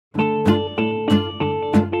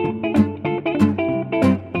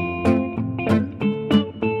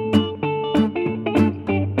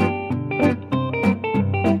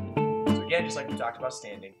talked about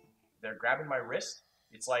standing. They're grabbing my wrist.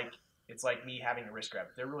 It's like me having a wrist grab.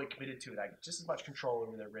 If they're really committed to it, I get just as much control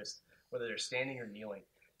over their wrist, whether they're standing or kneeling.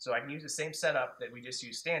 So I can use the same setup that we just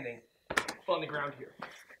used standing on the ground here.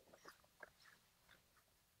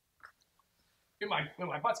 In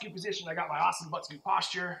my butt scoot position, I got my awesome butt scoot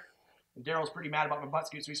posture. And Daryl's pretty mad about my butt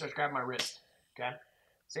scoot, so he starts grabbing my wrist. Okay?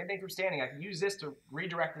 Same thing from standing. I can use this to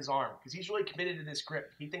redirect his arm because he's really committed to this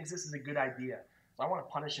grip. He thinks this is a good idea. So I want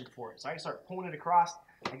to punish him for it. So I start pulling it across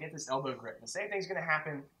and get this elbow grip. And the same thing's going to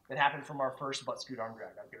happen that happened from our first butt scoot arm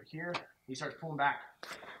drag. I go here, he starts pulling back.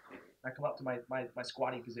 I come up to my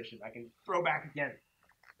squatting position. I can throw back again.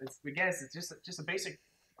 It's just a basic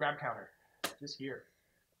grab counter, just here.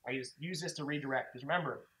 I just use this to redirect. Because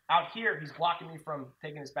remember, out here, he's blocking me from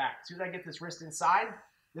taking his back. As soon as I get this wrist inside,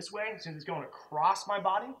 this way, as soon as it's going across my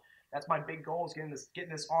body, that's my big goal, is getting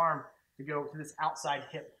this arm to go to this outside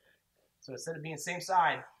hip. So instead of being same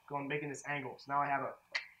side, making this angle. So now I have a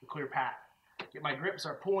clear path. Get my grip,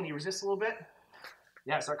 start pulling. He resists a little bit.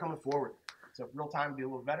 Yeah, start coming forward. So real time, be a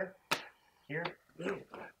little better. Here, boom,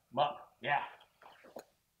 up. Yeah.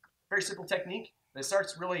 Very simple technique. That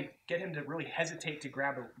starts get him to really hesitate to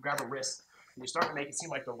grab a wrist. And you start to make it seem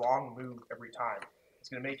like the wrong move every time. It's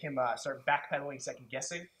going to make him start backpedaling, second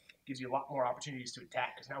guessing. Gives you a lot more opportunities to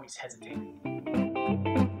attack because now he's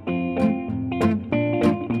hesitating.